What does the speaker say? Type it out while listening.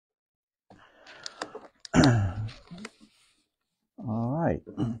right.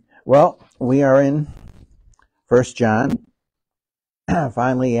 Well, we are in 1 John,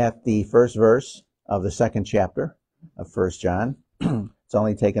 finally at the first verse of the second chapter of 1 John. It's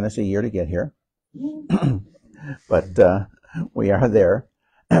only taken us a year to get here, but we are there.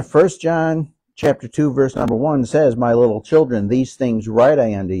 1 John chapter 2, verse number 1 says, "My little children, these things write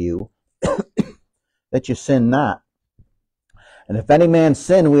I unto you, that you sin not. And if any man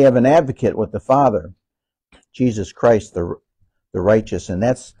sin, we have an advocate with the Father, Jesus Christ the righteous." And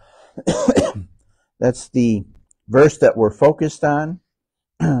that's that's the verse that we're focused on,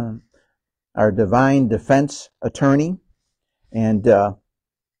 our divine defense attorney. And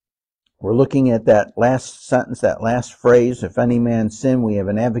we're looking at that last sentence, that last phrase, "If any man sin, we have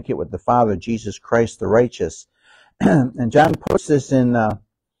an advocate with the Father, Jesus Christ the righteous." And John puts this in a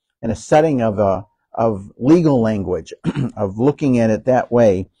setting of legal language, of looking at it that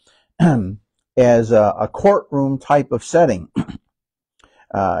way, as a courtroom type of setting.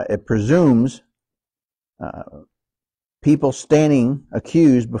 It presumes people standing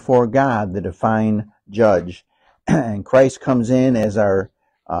accused before God, the divine judge, and Christ comes in as our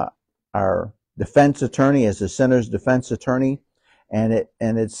defense attorney, as the sinner's defense attorney, and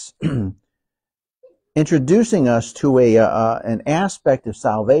it's introducing us to an aspect of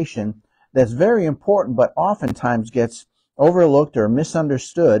salvation that's very important, but oftentimes gets overlooked or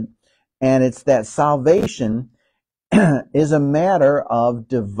misunderstood. And it's that salvation is a matter of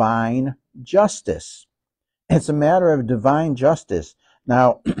divine justice. It's a matter of divine justice.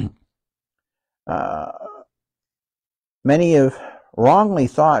 Now, many have wrongly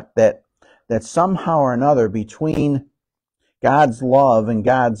thought that somehow or another, between God's love and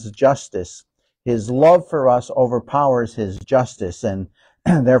God's justice, His love for us overpowers His justice, and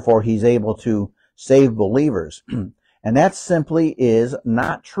therefore He's able to save believers. And that simply is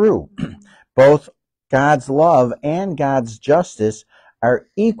not true. Both God's love and God's justice are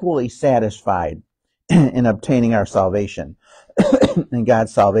equally satisfied in obtaining our salvation and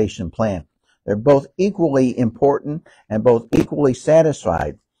God's salvation plan. They're both equally important and both equally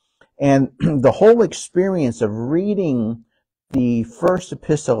satisfied. And the whole experience of reading the first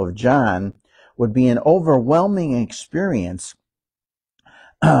epistle of John would be an overwhelming experience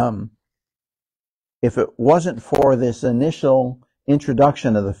if it wasn't for this initial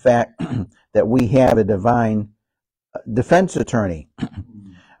introduction of the fact that we have a divine defense attorney.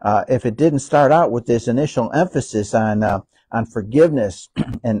 If it didn't start out with this initial emphasis on forgiveness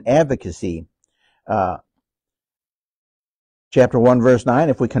and advocacy. Chapter 1, verse 9,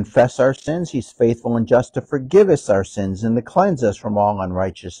 "If we confess our sins, He's faithful and just to forgive us our sins and to cleanse us from all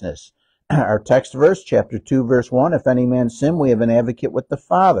unrighteousness." Our text verse, chapter 2, verse 1, "If any man sin, we have an advocate with the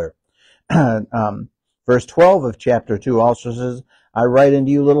Father." Verse 12 of chapter 2 also says, "I write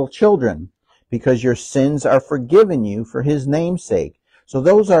unto you, little children, because your sins are forgiven you for His name's sake." So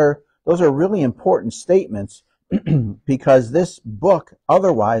those are really important statements, because this book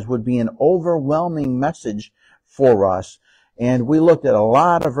otherwise would be an overwhelming message for us. And we looked at a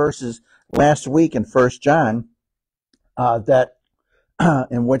lot of verses last week in 1 John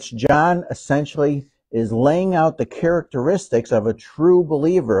in which John essentially is laying out the characteristics of a true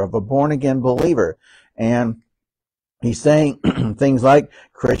believer, of a born-again believer. And he's saying things like,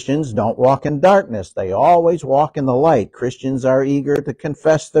 Christians don't walk in darkness. They always walk in the light. Christians are eager to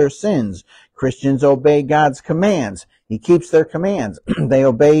confess their sins. Christians obey God's commands. He keeps their commands. They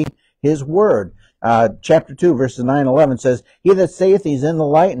obey His word. Chapter 2, verses 9 and 11 says, "He that saith he's in the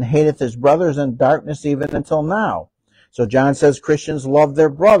light and hateth his brothers in darkness even until now." So John says Christians love their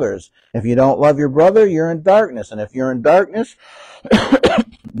brothers. If you don't love your brother, you're in darkness. And if you're in darkness,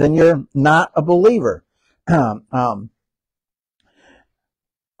 then you're not a believer.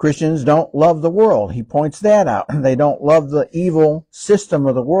 Christians don't love the world. He points that out. They don't love the evil system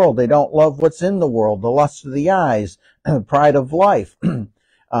of the world. They don't love what's in the world, the lust of the eyes, the pride of life.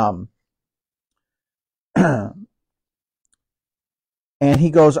 And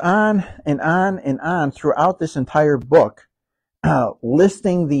he goes on and on and on throughout this entire book,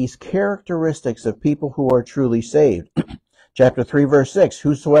 listing these characteristics of people who are truly saved. Chapter 3, verse 6,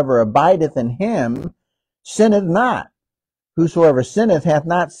 "Whosoever abideth in Him sinneth not. Whosoever sinneth hath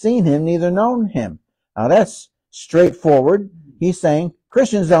not seen Him, neither known Him." Now that's straightforward. He's saying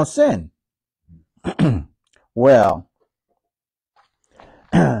Christians don't sin. Well,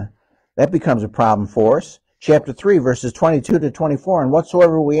 that becomes a problem for us. Chapter 3, verses 22 to 24, "And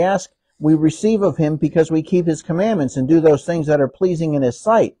whatsoever we ask, we receive of Him, because we keep His commandments and do those things that are pleasing in His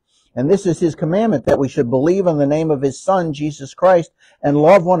sight. And this is His commandment, that we should believe on the name of His Son, Jesus Christ, and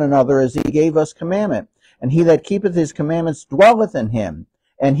love one another as He gave us commandment. And he that keepeth His commandments dwelleth in Him,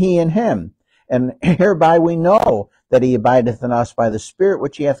 and He in him. And hereby we know that he abideth in us by the Spirit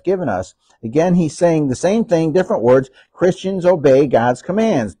which he hath given us. Again, he's saying the same thing, different words. Christians obey God's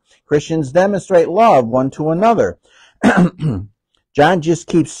commands. Christians demonstrate love one to another. John just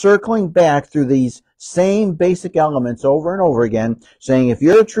keeps circling back through these same basic elements over and over again, saying if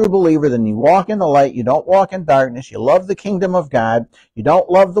you're a true believer, then you walk in the light, you don't walk in darkness, you love the kingdom of God, you don't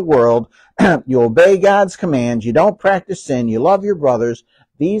love the world, you obey God's commands, you don't practice sin, you love your brothers.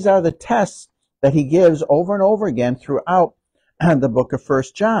 These are the tests that he gives over and over again throughout the book of 1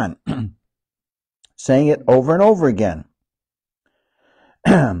 John, saying it over and over again.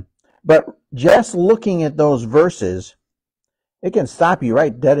 But just looking at those verses, it can stop you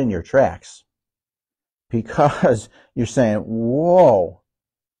right dead in your tracks, because you're saying, whoa,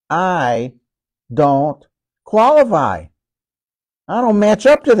 I don't qualify. I don't match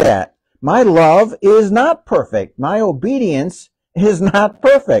up to that. My love is not perfect. My obedience is not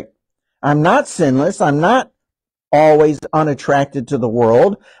perfect. I'm not sinless. I'm not always unattracted to the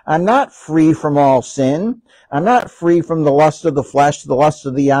world. I'm not free from all sin. I'm not free from the lust of the flesh, the lust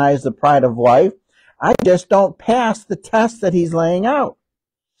of the eyes, the pride of life. I just don't pass the test that he's laying out.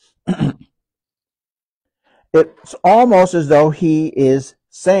 It's almost as though he is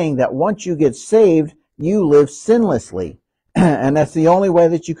saying that once you get saved, you live sinlessly. And that's the only way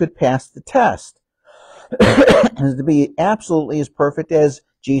that you could pass the test, is to be absolutely as perfect as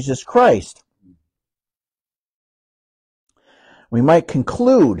Jesus Christ. We might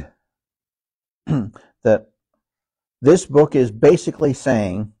conclude that this book is basically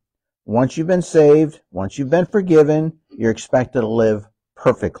saying, once you've been saved, once you've been forgiven, you're expected to live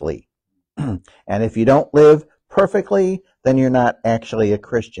perfectly. And if you don't live perfectly, then you're not actually a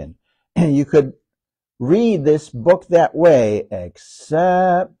Christian. And you could read this book that way,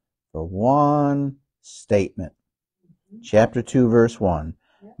 except for one statement. Chapter 2, verse 1.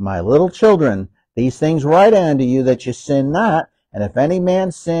 My little children, these things write I unto you, that you sin not. And if any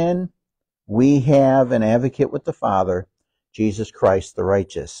man sin, we have an advocate with the Father, Jesus Christ the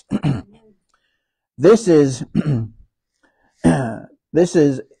righteous. This is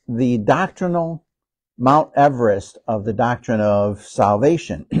the doctrinal Mount Everest of the doctrine of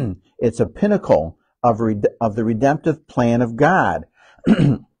salvation. It's a pinnacle of the redemptive plan of God.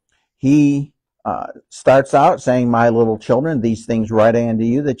 He starts out saying, my little children, these things write I unto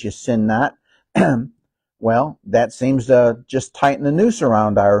you, that you sin not. Well, that seems to just tighten the noose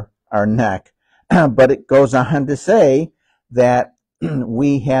around our neck. But it goes on to say that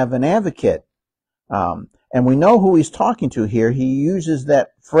we have an advocate. And we know who he's talking to here. He uses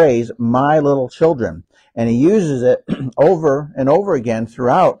that phrase, my little children. And he uses it over and over again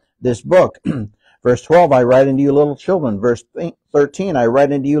throughout this book. Verse 12, I write unto you little children. Verse 13, I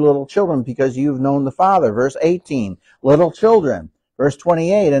write unto you little children because you've known the Father. Verse 18, little children. Verse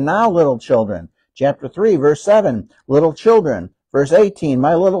 28, and now little children. Chapter 3, verse 7, little children. Verse 18,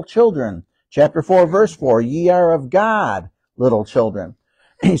 my little children. Chapter 4, verse 4, ye are of God, little children.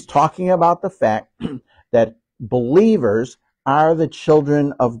 He's talking about the fact that believers are the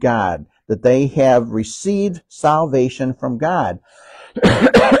children of God, that they have received salvation from God.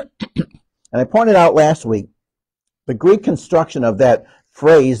 And I pointed out last week, the Greek construction of that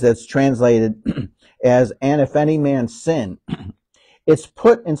phrase that's translated as, and if any man sin, it's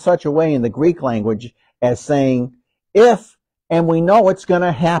put in such a way in the Greek language as saying, if, and we know it's going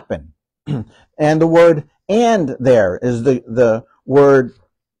to happen. And the word and there is the word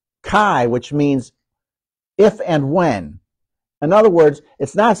kai, which means if and when. In other words,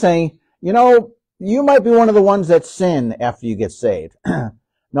 it's not saying, you know, you might be one of the ones that sin after you get saved.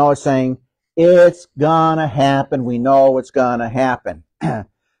 No, it's saying, it's gonna happen. We know it's gonna happen.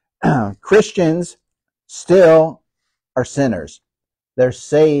 Christians still are sinners. They're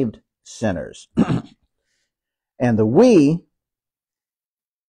saved sinners. And the we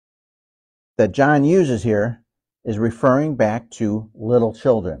that John uses here is referring back to little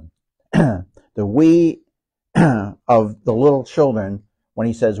children. The we of the little children, when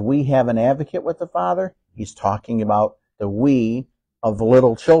he says we have an advocate with the Father, he's talking about the we of the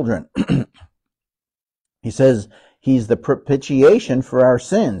little children. He says he's the propitiation for our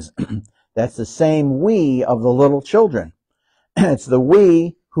sins. That's the same we of the little children. It's the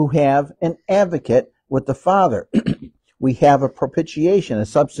we who have an advocate with the Father. We have a propitiation, a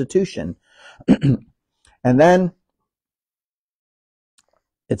substitution. And then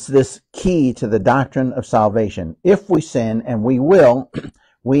it's this key to the doctrine of salvation. If we sin, and we will,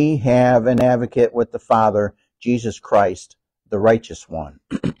 we have an advocate with the Father, Jesus Christ, the righteous one.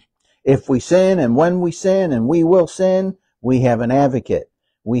 If we sin, and when we sin, and we will sin, we have an advocate.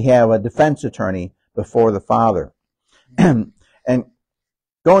 We have a defense attorney before the Father. And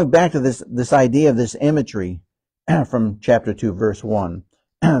going back to this idea of this imagery from chapter 2, verse 1,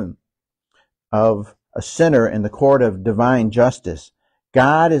 of a sinner in the court of divine justice.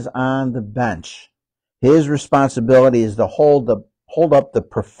 God is on the bench. His responsibility is to hold up the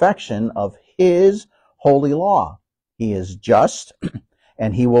perfection of his holy law. He is just,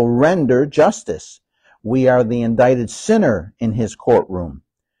 and he will render justice. We are the indicted sinner in his courtroom.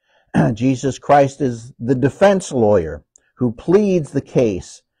 Jesus Christ is the defense lawyer who pleads the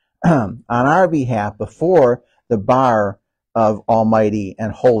case on our behalf before the bar of Almighty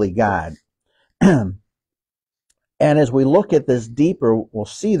and Holy God. And as we look at this deeper, we'll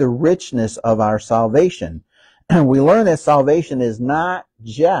see the richness of our salvation. And we learn that salvation is not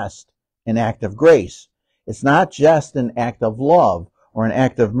just an act of grace. It's not just an act of love or an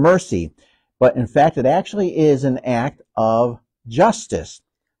act of mercy, but in fact it actually is an act of justice,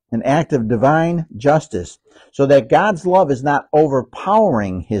 an act of divine justice, so that God's love is not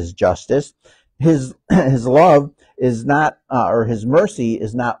overpowering his justice. His love is not, or his mercy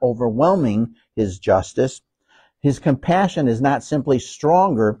is not overwhelming his justice. His compassion is not simply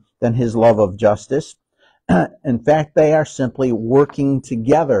stronger than his love of justice. In fact, they are simply working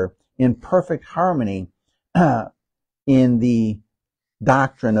together in perfect harmony in the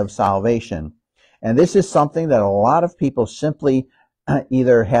doctrine of salvation. And this is something that a lot of people simply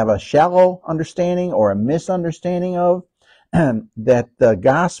either have a shallow understanding or a misunderstanding of, that the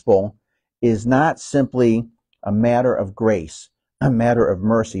gospel is not simply a matter of grace, a matter of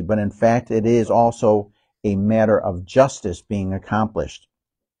mercy, but in fact it is also a matter of justice being accomplished.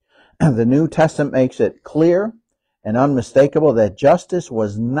 The New Testament makes it clear and unmistakable that justice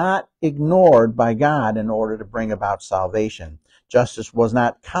was not ignored by God in order to bring about salvation. Justice was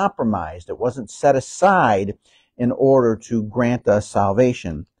not compromised. It wasn't set aside in order to grant us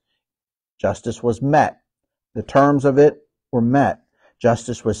salvation. Justice was met. The terms of it were met.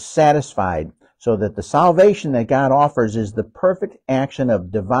 Justice was satisfied, so that the salvation that God offers is the perfect action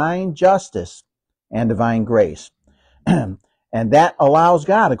of divine justice and divine grace. And that allows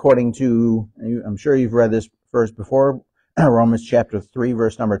God, according to, I'm sure you've read this verse before, Romans chapter 3,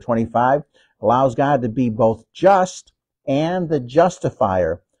 verse number 25, allows God to be both just and the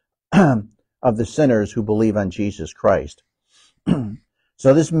justifier of the sinners who believe on Jesus Christ.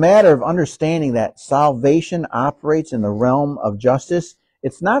 So this matter of understanding that salvation operates in the realm of justice,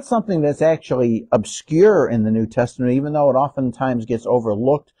 it's not something that's actually obscure in the New Testament, even though it oftentimes gets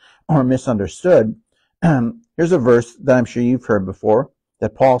overlooked or misunderstood. Here's a verse that I'm sure you've heard before,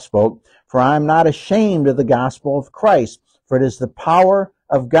 that Paul spoke. For I am not ashamed of the gospel of Christ, for it is the power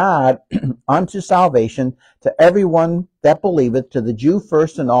of God unto salvation to everyone that believeth, to the Jew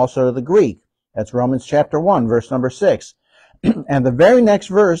first and also to the Greek. That's Romans chapter 1, verse number 6. And the very next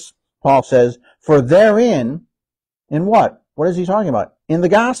verse, Paul says, for therein, in what? What is he talking about? In the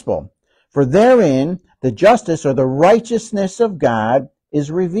gospel. For therein, the justice or the righteousness of God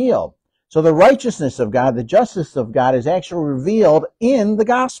is revealed. So the righteousness of God, the justice of God is actually revealed in the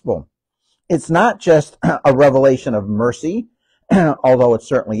gospel. It's not just a revelation of mercy, although it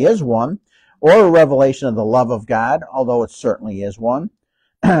certainly is one, or a revelation of the love of God, although it certainly is one.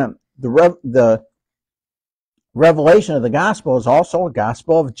 The revelation of the gospel is also a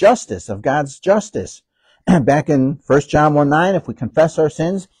gospel of justice, of God's justice. Back in 1 John 1:9, if we confess our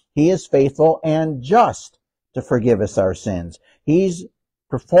sins, he is faithful and just to forgive us our sins. He's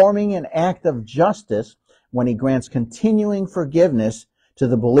performing an act of justice when he grants continuing forgiveness to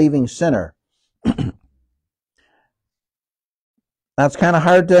the believing sinner. Now, it's kind of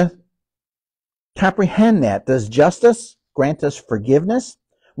hard to comprehend that. Does justice grant us forgiveness?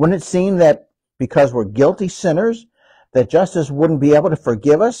 Wouldn't it seem that because we're guilty sinners, that justice wouldn't be able to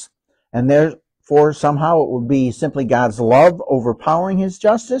forgive us, and therefore somehow it would be simply God's love overpowering his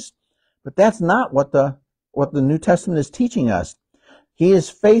justice? But that's not what the New Testament is teaching us. He is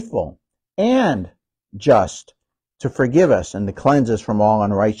faithful and just to forgive us and to cleanse us from all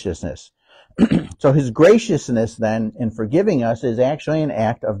unrighteousness. So his graciousness then in forgiving us is actually an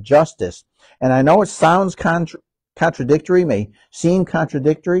act of justice. And I know it sounds contradictory, may seem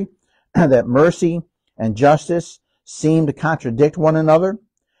contradictory, that mercy and justice seem to contradict one another,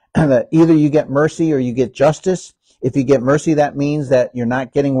 that either you get mercy or you get justice. If you get mercy, that means that you're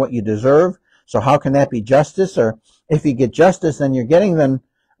not getting what you deserve. So how can that be justice? Or if you get justice, then you're getting then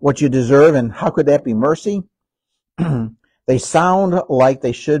what you deserve, and how could that be mercy? They sound like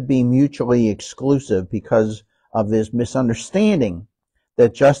they should be mutually exclusive because of this misunderstanding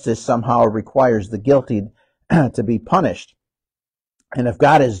that justice somehow requires the guilty to be punished. And if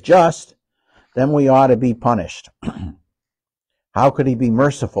God is just, then we ought to be punished. How could he be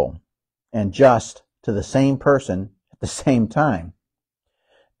merciful and just to the same person at the same time?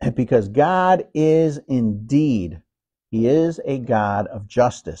 Because God is indeed, He is a God of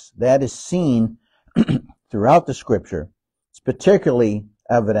justice. That is seen throughout the Scripture. It's particularly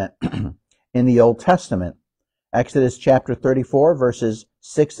evident in the Old Testament. Exodus chapter 34, verses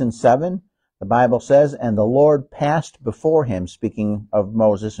 6 and 7, the Bible says, "And the Lord passed before him," speaking of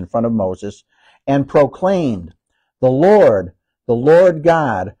Moses, in front of Moses, "and proclaimed, the Lord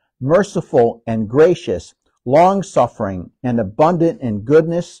God, merciful and gracious, long-suffering and abundant in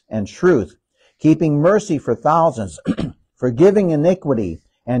goodness and truth, keeping mercy for thousands, forgiving iniquity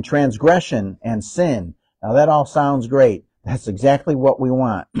and transgression and sin." Now that all sounds great. That's exactly what we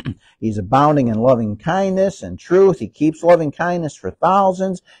want. He's abounding in loving kindness and truth. He keeps loving kindness for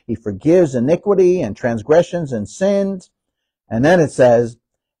thousands. He forgives iniquity and transgressions and sins. And then it says,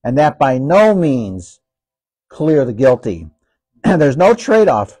 "and that by no means clear the guilty." There's no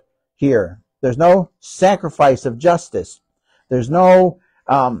trade-off here. There's no sacrifice of justice. There's no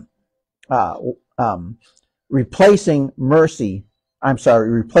replacing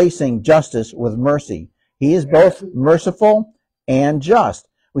justice with mercy. He is both merciful and just.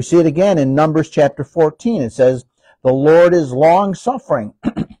 We see it again in Numbers chapter 14. It says, "The Lord is long-suffering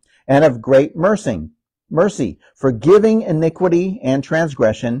and of great mercy, forgiving iniquity and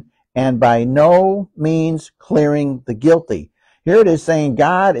transgression, and by no means clearing the guilty." Here it is saying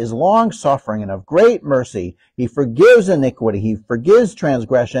God is long-suffering and of great mercy. He forgives iniquity, He forgives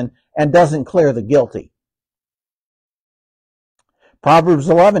transgression, and doesn't clear the guilty. Proverbs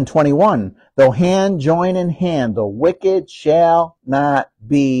 11:21, "Though hand join in hand, the wicked shall not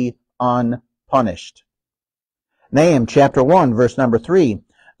be unpunished." Nahum chapter 1, verse number 3,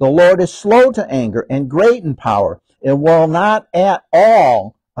 "The Lord is slow to anger and great in power, and will not at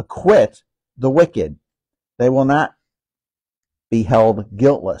all acquit the wicked." They will not be held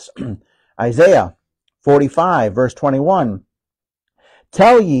guiltless. Isaiah 45, verse 21,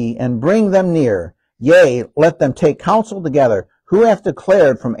 "Tell ye and bring them near, yea, let them take counsel together. Who hath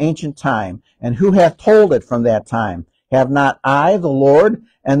declared from ancient time, and who hath told it from that time? Have not I the Lord,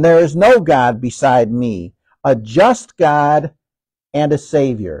 and there is no God beside me, a just God and a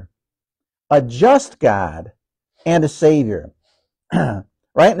Savior." A just God and a Savior.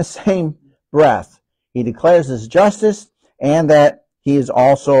 Right in the same breath, He declares His justice and that He is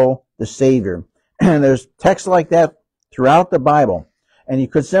also the Savior. And there's texts like that throughout the Bible. And you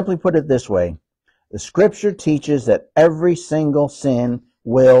could simply put it this way. The Scripture teaches that every single sin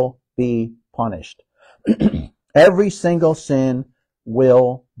will be punished. Every single sin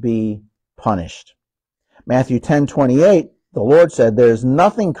will be punished. Matthew 10:28, the Lord said, "There is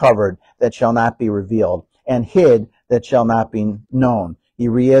nothing covered that shall not be revealed, and hid that shall not be known." He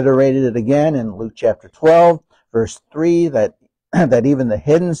reiterated it again in Luke chapter 12, verse 3, that even the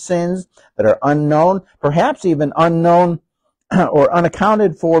hidden sins that are unknown, perhaps even unknown or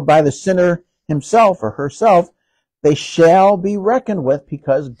unaccounted for by the sinner himself or herself, they shall be reckoned with,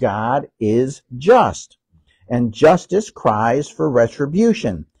 because God is just. And justice cries for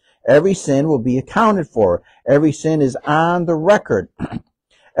retribution. Every sin will be accounted for. Every sin is on the record.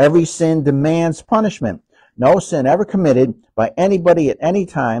 Every sin demands punishment. No sin ever committed by anybody at any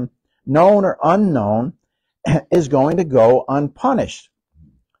time, known or unknown, is going to go unpunished.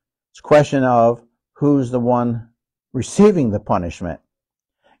 It's a question of who's the one receiving the punishment.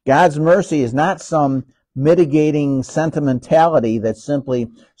 God's mercy is not some mitigating sentimentality that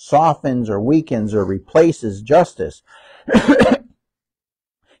simply softens or weakens or replaces justice.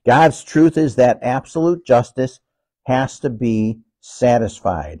 God's truth is that absolute justice has to be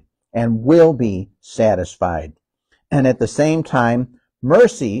satisfied and will be satisfied. And at the same time,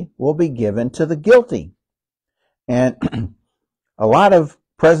 mercy will be given to the guilty. And a lot of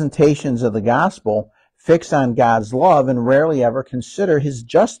presentations of the gospel fix on God's love and rarely ever consider His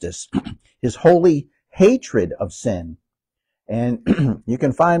justice, His holy hatred of sin. And you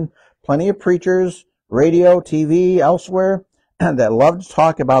can find plenty of preachers, radio, TV, elsewhere, that love to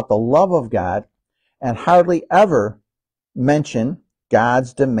talk about the love of God and hardly ever mention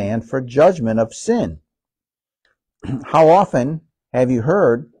God's demand for judgment of sin. How often have you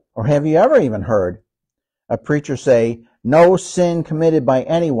heard, or have you ever even heard, a preacher say, "No sin committed by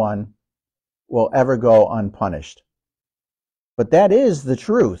anyone will ever go unpunished"? But that is the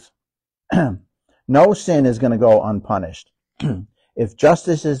truth. No sin is going to go unpunished. If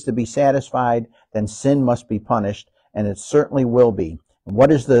justice is to be satisfied, then sin must be punished, and it certainly will be. And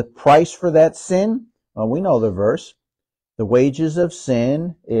what is the price for that sin? Well, we know the verse. The wages of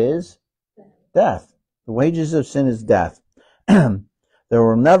sin is death. The wages of sin is death. There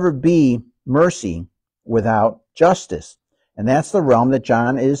will never be mercy without justice. And that's the realm that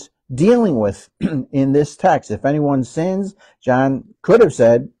John is dealing with in this text. If anyone sins, John could have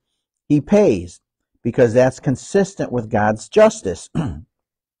said he pays, because that's consistent with God's justice.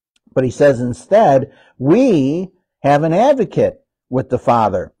 But he says instead, we have an advocate with the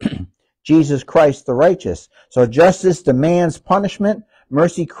Father, Jesus Christ the righteous. So justice demands punishment.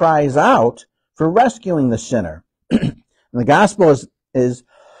 Mercy cries out for rescuing the sinner. And the gospel is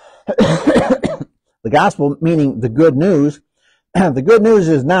the gospel, meaning the good news. The good news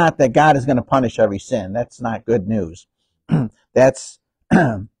is not that God is going to punish every sin. That's not good news. That's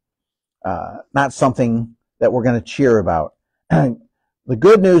not something that we're going to cheer about. The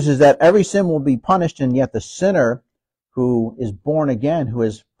good news is that every sin will be punished, and yet the sinner who is born again, who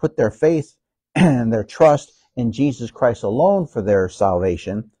has put their faith and their trust in Jesus Christ alone for their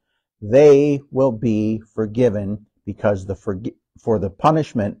salvation, they will be forgiven, because for the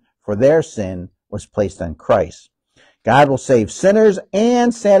punishment for their sin was placed on Christ. God will save sinners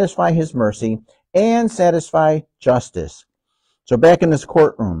and satisfy his mercy and satisfy justice. So back in this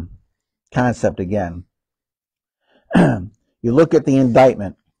courtroom concept again. You look at the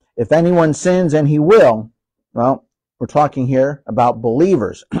indictment. If anyone sins, and he will, well, we're talking here about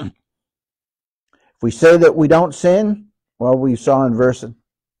believers. If we say that we don't sin, well, we saw in verse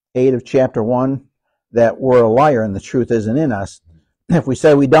 8 of chapter 1 that we're a liar and the truth isn't in us. If we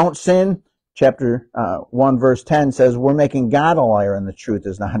say we don't sin, chapter 1 verse 10 says we're making God a liar and the truth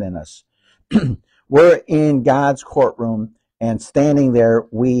is not in us. We're in God's courtroom, and standing there,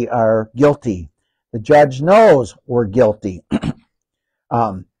 we are guilty. The judge knows we're guilty.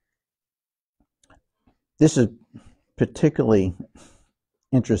 This is particularly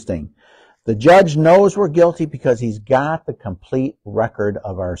interesting. The judge knows we're guilty because he's got the complete record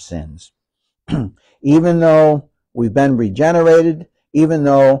of our sins. Even though we've been regenerated, even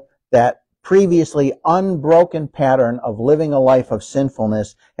though that previously unbroken pattern of living a life of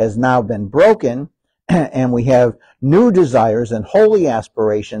sinfulness has now been broken, and we have new desires and holy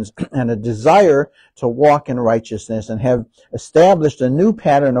aspirations and a desire to walk in righteousness and have established a new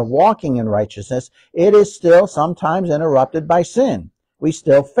pattern of walking in righteousness, it is still sometimes interrupted by sin. We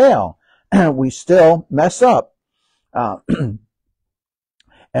still fail. We still mess up. And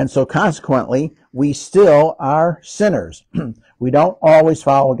so consequently, we still are sinners. We don't always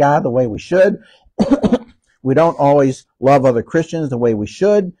follow God the way we should. We don't always love other Christians the way we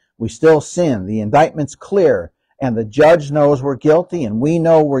should. We still sin. The indictment's clear, and the judge knows we're guilty, and we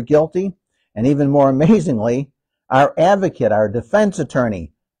know we're guilty. And even more amazingly, our advocate, our defense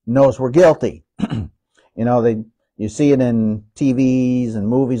attorney, knows we're guilty. You see it in TVs and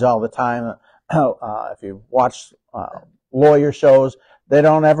movies all the time. If you watch lawyer shows, they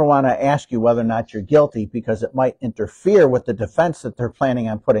don't ever want to ask you whether or not you're guilty, because it might interfere with the defense that they're planning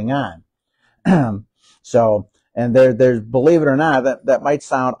on putting on. And there's, believe it or not, that might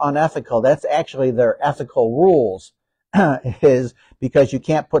sound unethical. That's actually their ethical rules, is because you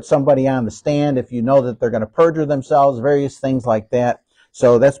can't put somebody on the stand if you know that they're going to perjure themselves, various things like that.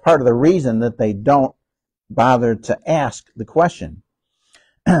 So that's part of the reason that they don't bother to ask the question.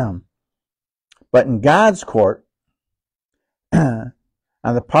 But in God's court, on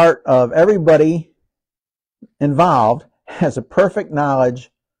the part of everybody involved, has a perfect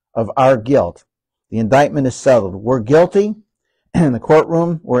knowledge of our guilt. The indictment is settled. We're guilty. In the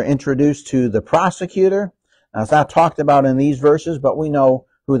courtroom, we're introduced to the prosecutor. Now, it's not talked about in these verses, but we know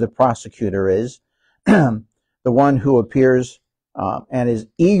who the prosecutor is. The one who appears and is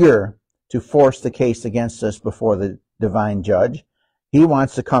eager to force the case against us before the divine judge. He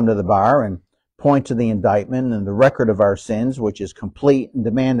wants to come to the bar and point to the indictment and the record of our sins, which is complete, and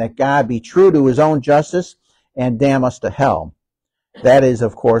demand that God be true to his own justice and damn us to hell. That is,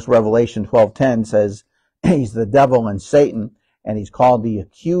 of course, Revelation 12:10 says he's the devil and Satan, and he's called the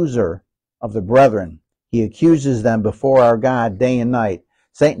accuser of the brethren. He accuses them before our God day and night.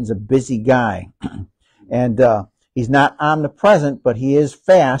 Satan's a busy guy. And he's not omnipresent, but he is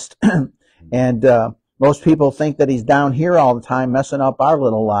fast. And most people think that he's down here all the time messing up our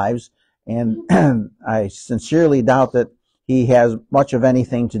little lives. And I sincerely doubt that he has much of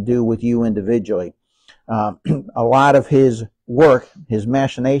anything to do with you individually. A lot of his work, his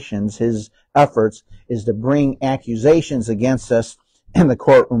machinations, his efforts is to bring accusations against us in the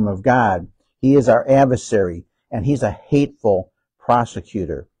courtroom of God. He is our adversary, and he's a hateful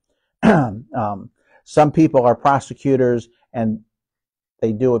prosecutor. Some people are prosecutors, and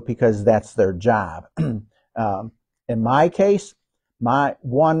they do it because that's their job. In my case, at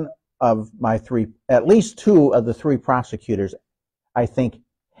least two of the three prosecutors, I think,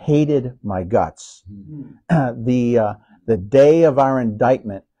 hated my guts. The day of our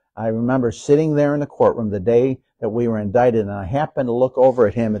indictment, I remember sitting there in the courtroom the day that we were indicted, and I happened to look over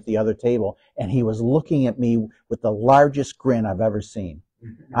at him at the other table, and he was looking at me with the largest grin I've ever seen.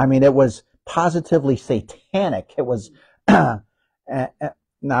 I mean, it was positively satanic. It was,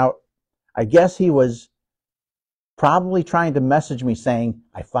 now, I guess he was probably trying to message me saying,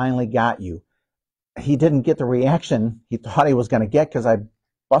 I finally got you. He didn't get the reaction he thought he was going to get because I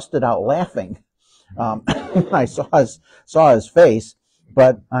busted out laughing. I saw his face,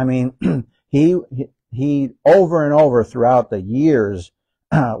 but I mean, he over and over throughout the years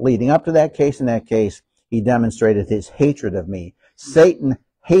leading up to that case and that case, he demonstrated his hatred of me. Satan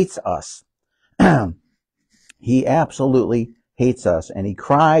hates us. He absolutely hates us, and he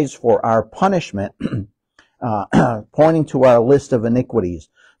cries for our punishment, pointing to our list of iniquities.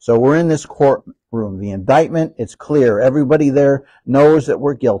 So we're in this courtroom. The indictment, it's clear. Everybody there knows that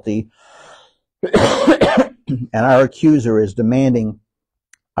we're guilty. And our accuser is demanding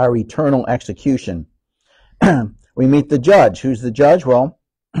our eternal execution. We meet the judge. Who's the judge? Well,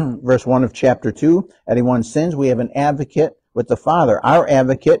 verse 1 of chapter 2, anyone sins, we have an advocate with the Father. Our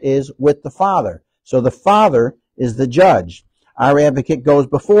advocate is with the Father. So the Father is the judge. Our advocate goes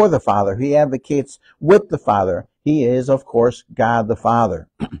before the Father. He advocates with the Father. He is, of course, God the Father.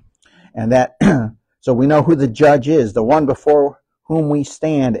 And that, so we know who the judge is, the one before whom we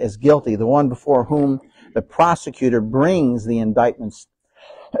stand as guilty, the one before whom the prosecutor brings the indictments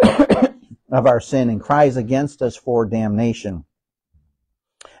of our sin and cries against us for damnation.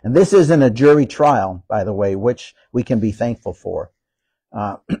 And this isn't a jury trial, by the way, which we can be thankful for.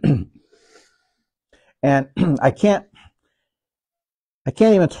 And I can't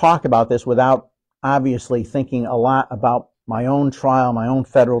even talk about this without obviously thinking a lot about my own trial, my own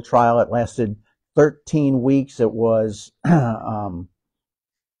federal trial. It lasted 13 weeks. It was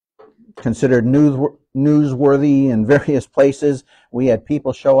considered newsworthy in various places. We had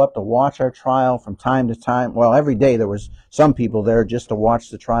people show up to watch our trial from time to time. Well, every day there was some people there just to watch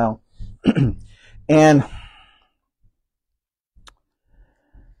the trial. And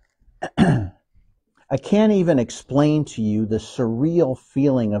I can't even explain to you the surreal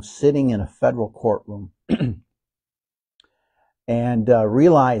feeling of sitting in a federal courtroom and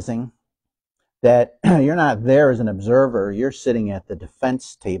realizing that you're not there as an observer, you're sitting at the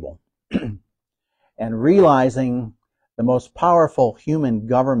defense table. And realizing the most powerful human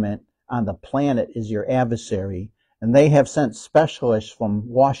government on the planet is your adversary, and they have sent specialists from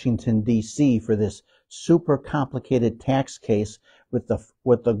Washington, D.C. for this super complicated tax case with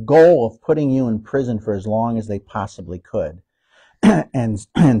the goal of putting you in prison for as long as they possibly could.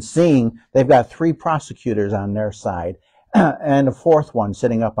 And seeing they've got 3 prosecutors on their side and a 4th one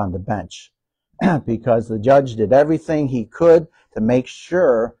sitting up on the bench because the judge did everything he could to make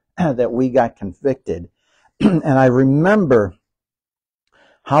sure that we got convicted. And I remember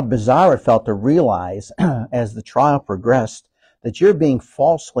how bizarre it felt to realize as the trial progressed that you're being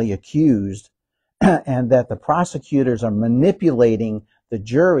falsely accused and that the prosecutors are manipulating the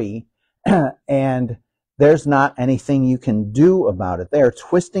jury and there's not anything you can do about it. They are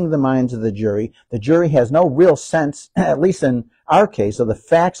twisting the minds of the jury. The jury has no real sense, at least in our case, of the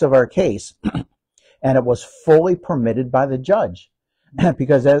facts of our case. And it was fully permitted by the judge.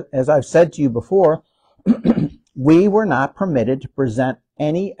 Because as I've said to you before, we were not permitted to present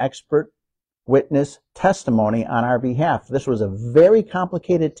any expert witness testimony on our behalf. This was a very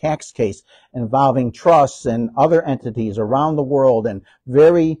complicated tax case involving trusts and other entities around the world and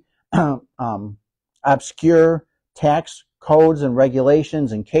very obscure tax codes and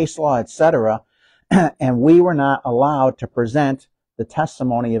regulations and case law, etc. And we were not allowed to present the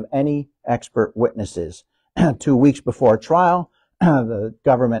testimony of any expert witnesses. 2 weeks before trial, the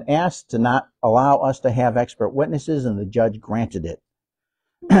government asked to not allow us to have expert witnesses, and the judge granted it.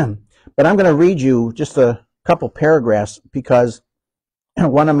 But I'm going to read you just a couple paragraphs because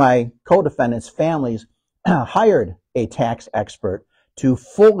one of my co-defendants' families hired a tax expert to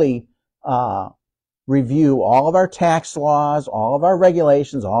fully review all of our tax laws, all of our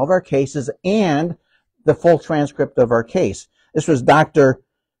regulations, all of our cases, and the full transcript of our case. This was Dr.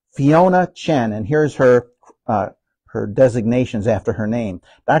 Fiona Chen, and here's her designations after her name.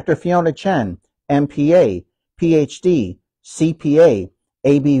 Dr. Fiona Chen, MPA, PhD, CPA,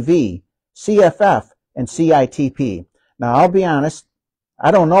 ABV, CFF, and CITP. Now, I'll be honest,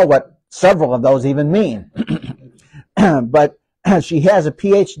 I don't know what several of those even mean. But she has a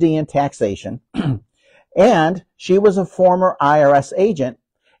PhD in taxation, and she was a former IRS agent,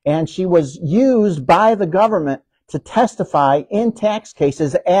 and she was used by the government to testify in tax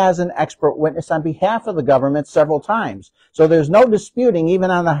cases as an expert witness on behalf of the government several times. So there's no disputing, even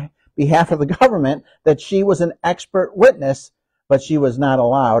on the behalf of the government, that she was an expert witness, but she was not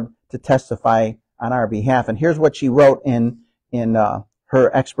allowed to testify on our behalf. And here's what she wrote in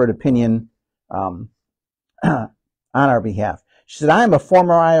her expert opinion on our behalf. She said, I am a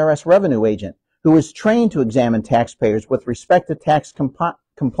former IRS revenue agent who is trained to examine taxpayers with respect to tax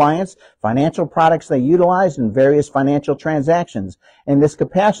compliance, financial products they utilize, and various financial transactions. In this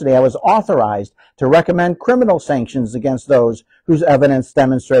capacity, I was authorized to recommend criminal sanctions against those whose evidence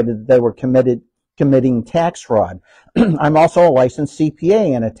demonstrated that they were committing tax fraud. I'm also a licensed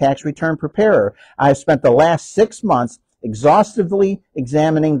CPA and a tax return preparer. I've spent the last 6 months exhaustively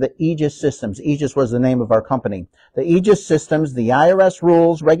examining the Aegis systems. Aegis was the name of our company. The Aegis systems, the IRS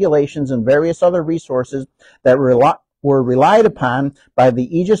rules, regulations, and various other resources that were relied upon by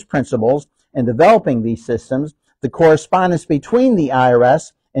the Aegis principles in developing these systems, the correspondence between the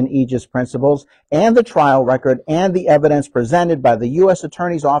IRS and Aegis principles, and the trial record and the evidence presented by the U.S.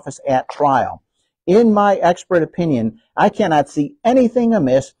 Attorney's Office at trial. In my expert opinion, I cannot see anything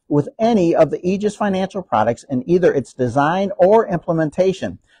amiss with any of the Aegis financial products in either its design or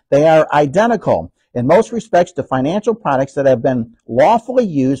implementation. They are identical in most respects to financial products that have been lawfully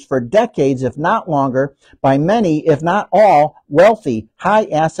used for decades, if not longer, by many, if not all, wealthy,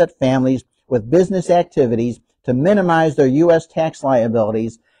 high-asset families with business activities to minimize their U.S. tax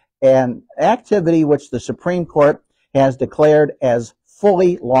liabilities, an activity which the Supreme Court has declared as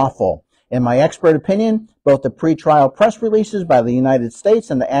fully lawful. In my expert opinion, both the pretrial press releases by the United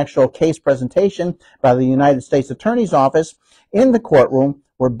States and the actual case presentation by the United States Attorney's Office in the courtroom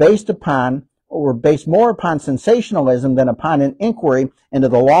were based more upon sensationalism than upon an inquiry into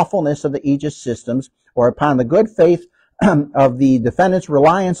the lawfulness of the Aegis systems or upon the good faith of the defendant's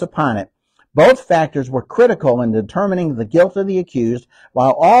reliance upon it. Both factors were critical in determining the guilt of the accused,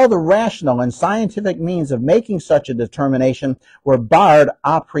 while all the rational and scientific means of making such a determination were barred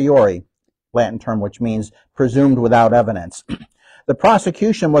a priori. Latin term which means presumed without evidence. The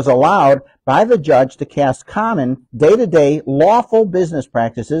prosecution was allowed by the judge to cast common, day-to-day, lawful business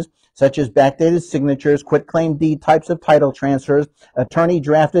practices such as backdated signatures, quitclaim deed types of title transfers,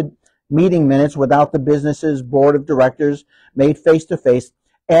 attorney-drafted meeting minutes without the business's board of directors made face-to-face,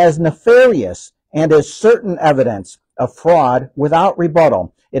 as nefarious and as certain evidence of fraud without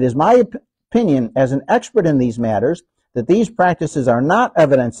rebuttal. It is my opinion as an expert in these matters that these practices are not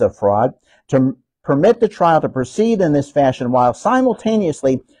evidence of fraud. To permit the trial to proceed in this fashion while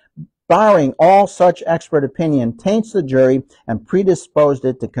simultaneously barring all such expert opinion taints the jury and predisposed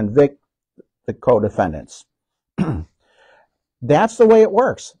it to convict the co-defendants. That's the way it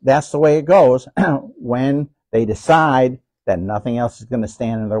works. That's the way it goes when they decide that nothing else is going to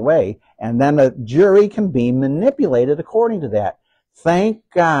stand in their way. And then the jury can be manipulated according to that. Thank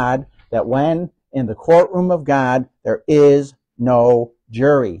God that when in the courtroom of God, there is no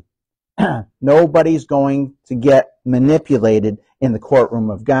jury. Nobody's going to get manipulated in the courtroom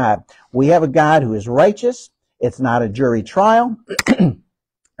of God. We have a God who is righteous. It's not a jury trial. And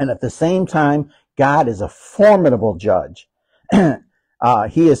at the same time, God is a formidable judge.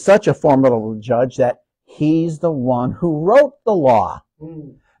 He is such a formidable judge that he's the one who wrote the law.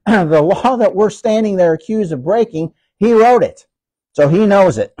 The law that we're standing there accused of breaking, he wrote it. So he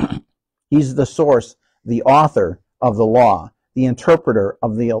knows it. He's the source, the author of the law, the interpreter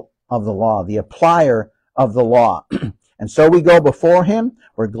of the law, the applier of the law. And so we go before him.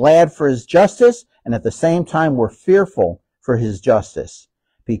 We're glad for his justice, and at the same time we're fearful for his justice,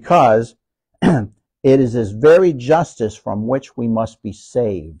 because it is his very justice from which we must be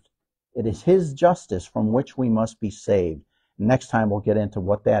saved. It is his justice from which we must be saved. Next time we'll get into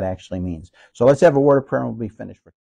what that actually means. So let's have a word of prayer and we'll be finished.